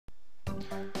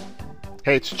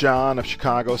Hey, it's John of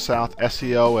Chicago South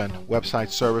SEO and Website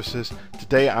Services.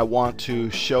 Today I want to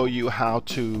show you how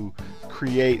to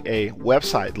create a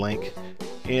website link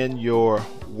in your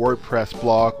WordPress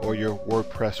blog or your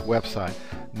WordPress website.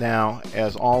 Now,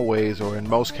 as always, or in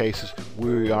most cases,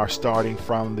 we are starting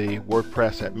from the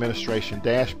WordPress administration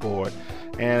dashboard.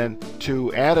 And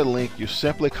to add a link, you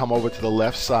simply come over to the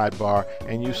left sidebar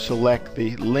and you select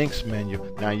the links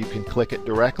menu. Now you can click it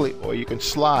directly or you can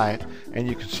slide and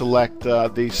you can select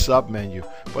the sub menu.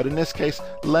 But in this case,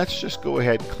 let's just go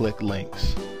ahead and click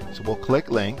links. So we'll click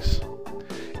links.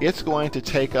 It's going to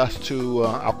take us to,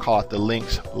 I'll call it the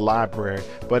links library,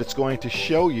 but it's going to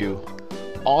show you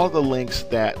all the links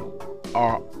that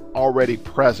are already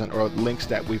present or links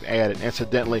that we've added.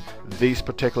 Incidentally, these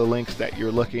particular links that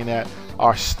you're looking at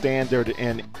are standard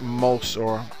in most,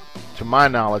 or to my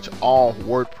knowledge, all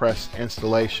WordPress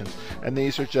installations, and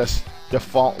these are just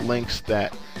default links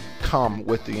that come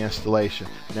with the installation.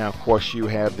 Now, of course, you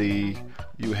have the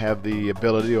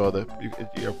ability or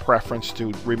your preference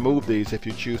to remove these if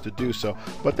you choose to do so,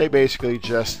 but they basically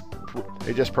just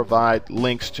provide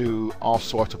links to all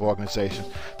sorts of organizations.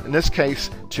 In this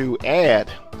case, to add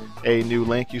a new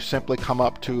link, you simply come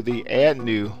up to the add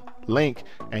new link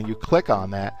and you click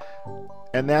on that,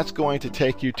 and that's going to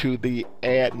take you to the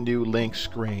add new link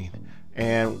screen.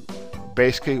 And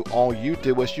basically all you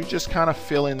do is you just kind of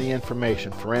fill in the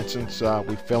information. For instance,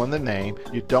 we fill in the name.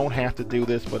 You don't have to do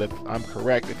this, but if I'm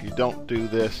correct, if you don't do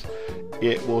this,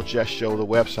 it will just show the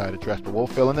website address, but we'll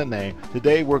fill in the name.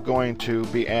 Today we're going to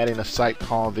be adding a site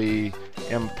called the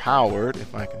Empowered,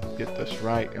 if I can get this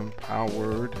right,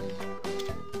 Empowered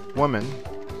Women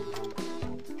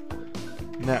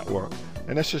Network.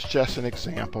 And this is just an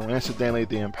example. And incidentally,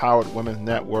 the Empowered Women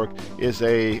Network is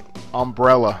a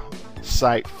umbrella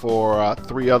site for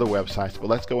 3 other websites. But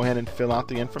let's go ahead and fill out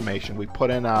the information. We put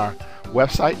in our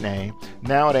website name.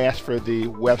 Now it asks for the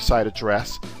website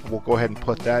address. We'll go ahead and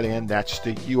put that in. That's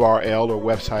the URL or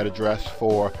website address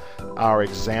for our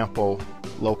example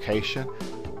location.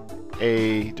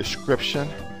 A description,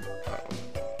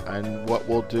 and what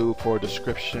we'll do for a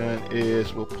description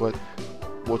is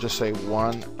we'll just say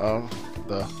one of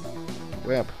the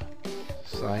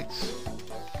websites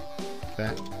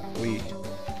that we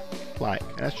like.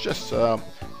 And that's just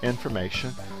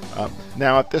information.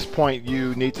 Now at this point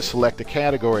you need to select a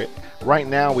category. Right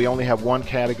now we only have one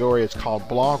category. It's called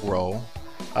blog roll.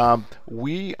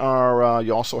 You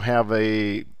also have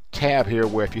a tab here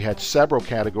where if you had several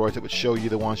categories, it would show you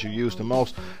the ones you use the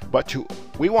most. But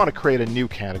we want to create a new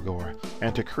category,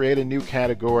 and to create a new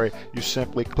category you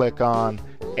simply click on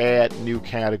add new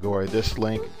category, this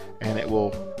link, and it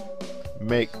will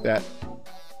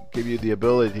give you the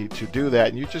ability to do that.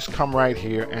 And you just come right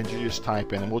here and you just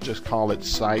type in, and we'll just call it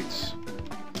sites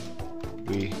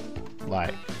we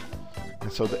like,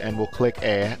 and we'll click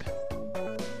add.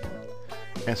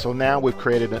 And so now we've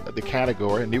created the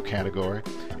category, a new category,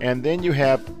 and then you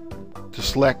have to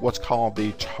select what's called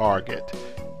the target.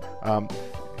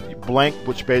 Blank,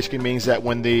 which basically means that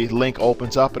when the link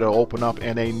opens up, it'll open up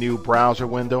in a new browser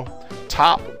window.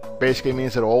 Top basically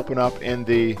means it'll open up in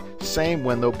the same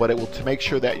window, but it will to make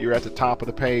sure that you're at the top of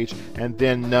the page. And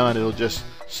then none, it'll just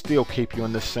still keep you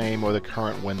in the same or the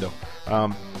current window.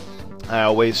 I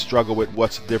always struggle with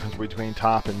what's the difference between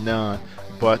top and none,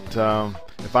 but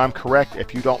if I'm correct,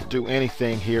 if you don't do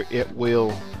anything here, it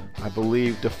will, I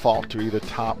believe, default to either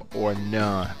top or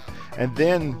none. And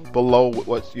then below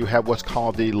you have what's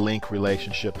called the link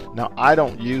relationship. Now I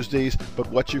don't use these, but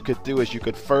what you could do is you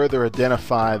could further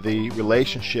identify the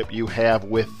relationship you have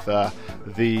with the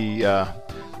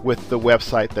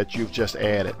website that you've just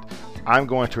added. I'm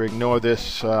going to ignore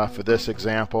this for this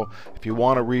example. If you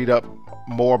want to read up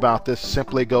more about this,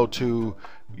 simply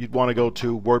you'd want to go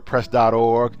to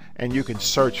WordPress.org and you can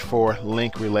search for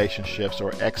link relationships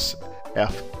or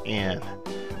XFN.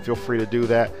 Feel free to do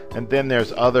that. And then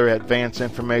there's other advanced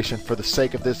information. For the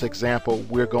sake of this example,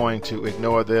 we're going to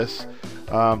ignore this.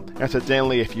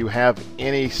 Incidentally, if you have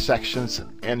any sections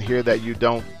in here that you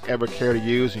don't ever care to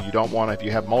use, and you don't want to, if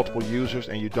you have multiple users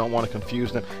and you don't want to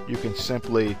confuse them, you can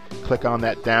simply click on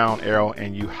that down arrow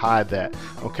and you hide that.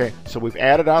 Okay, so we've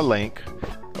added our link.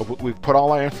 We've put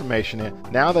all our information in.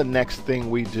 Now the next thing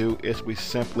we do is we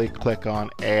simply click on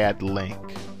add link,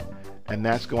 and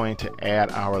that's going to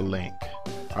add our link.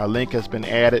 Our link has been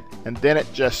added, and then it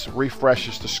just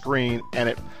refreshes the screen and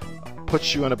it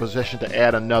puts you in a position to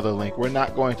add another link. We're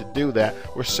not going to do that.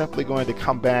 We're simply going to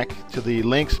come back to the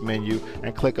links menu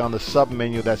and click on the sub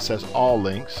menu that says all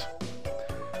links,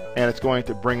 and it's going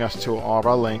to bring us to all of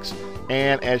our links.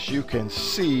 And as you can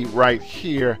see right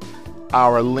here,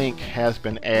 our link has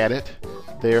been added.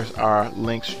 There's our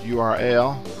links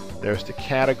URL. There's the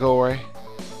category,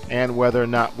 and whether or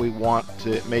not we want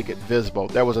to make it visible.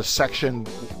 There was a section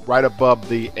right above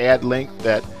the add link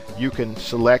that you can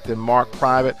select and mark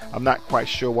private. I'm not quite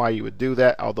sure why you would do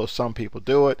that, although some people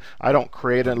do it. I don't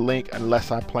create a link unless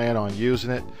I plan on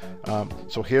using it.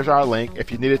 So here's our link.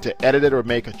 If you needed to edit it or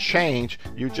make a change,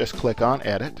 you just click on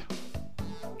edit.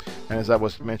 And as I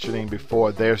was mentioning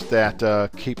before, there's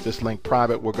that keep this link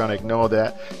private. We're going to ignore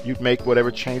that. You'd make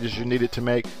whatever changes you needed to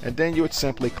make, and then you would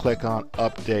simply click on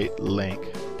update link.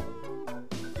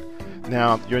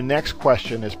 Now your next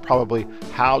question is probably,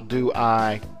 how do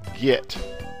I get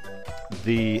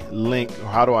the link, or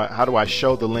how do I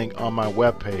show the link on my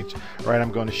web page? Right,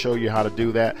 I'm going to show you how to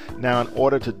do that. Now in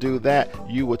order to do that,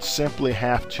 you would simply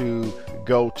have to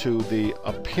go to the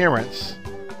appearance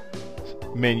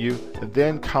menu and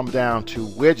then come down to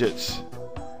widgets,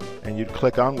 and you'd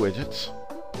click on widgets,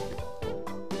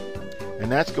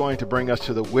 and that's going to bring us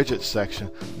to the widget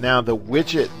section. Now the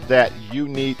widget that you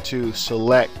need to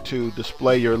select to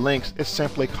display your links is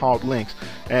simply called links,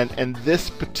 and in this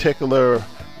particular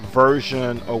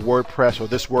version of WordPress, or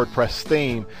this WordPress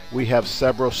theme, we have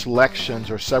several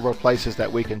selections or several places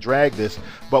that we can drag this,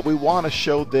 but we want to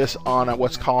show this on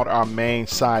what's called our main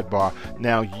sidebar.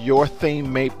 Now your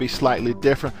theme may be slightly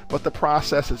different, but the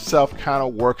process itself kind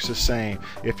of works the same.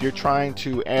 If you're trying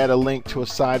to add a link to a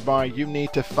sidebar, you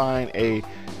need to find a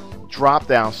drop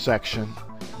down section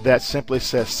that simply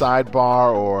says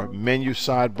sidebar or menu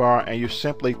sidebar, and you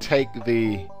simply take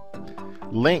the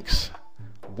links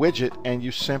widget and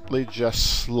you simply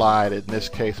just slide it. In this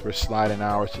case, we're sliding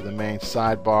ours to the main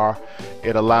sidebar.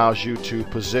 It allows you to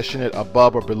position it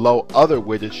above or below other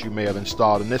widgets you may have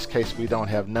installed. In this case, we don't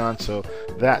have none, so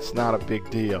that's not a big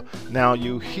deal. Now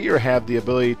you here have the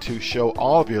ability to show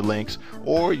all of your links,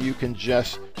 or you can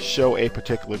just show a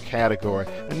particular category.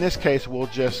 In this case, we'll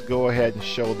just go ahead and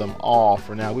show them all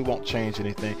for now. We won't change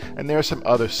anything, and there are some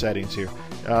other settings here.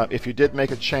 If you did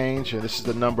make a change, and this is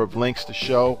the number of links to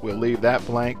show, we'll leave that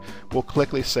blank. We'll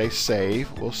quickly say save.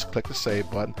 We'll click the save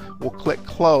button. We'll click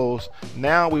close.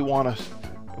 Now we want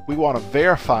to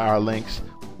verify our links.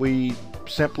 We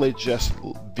simply just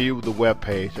view the web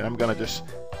page, and I'm going to just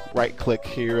right click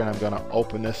here, and I'm going to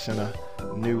open this in a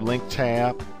new link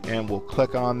tab, and we'll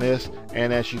click on this,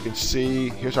 and as you can see,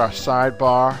 here's our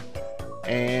sidebar,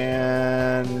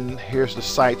 and here's the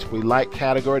sites we like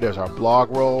category. There's our blog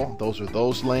roll. Those are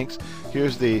those links.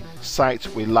 Here's the sites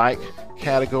we like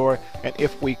category, and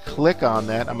if we click on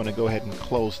that, I'm going to go ahead and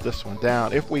close this one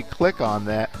down. If we click on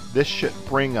that, this should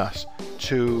bring us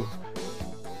to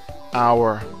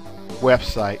our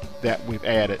website that we've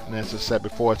added, and as I said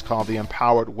before, it's called the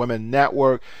Empowered Women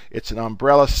Network. It's an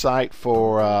umbrella site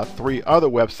for 3 other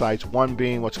websites, one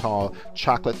being what's called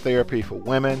Chocolate Therapy for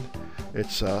Women.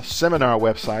 It's a seminar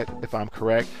website, if I'm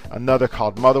correct. Another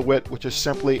called Motherwit, which is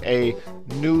simply a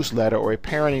newsletter or a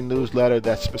parenting newsletter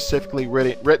that's specifically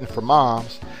written for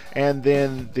moms. And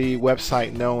then the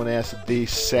website known as The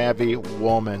Savvy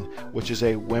Woman, which is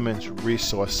a women's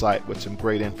resource site with some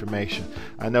great information.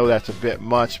 I know that's a bit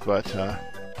much, but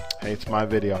hey, it's my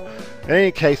video. In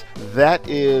any case, that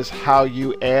is how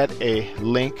you add a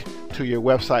link to your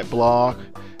website blog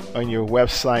on your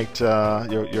website,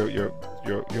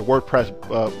 your WordPress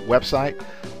website.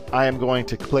 I am going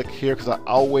to click here because I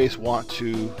always want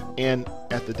to end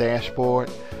at the dashboard,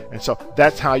 and so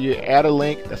that's how you add a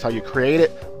link, that's how you create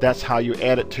it, that's how you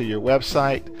add it to your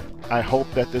website. I hope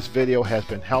that this video has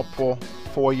been helpful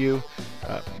for you.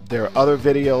 There are other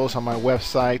videos on my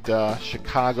website,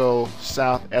 Chicago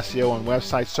South SEO and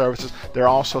Website Services. There are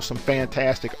also some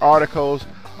fantastic articles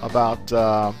about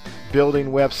building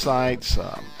websites,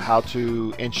 how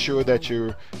to ensure that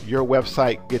your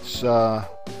website gets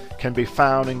can be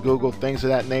found in Google, things of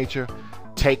that nature.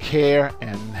 Take care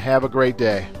and have a great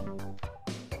day.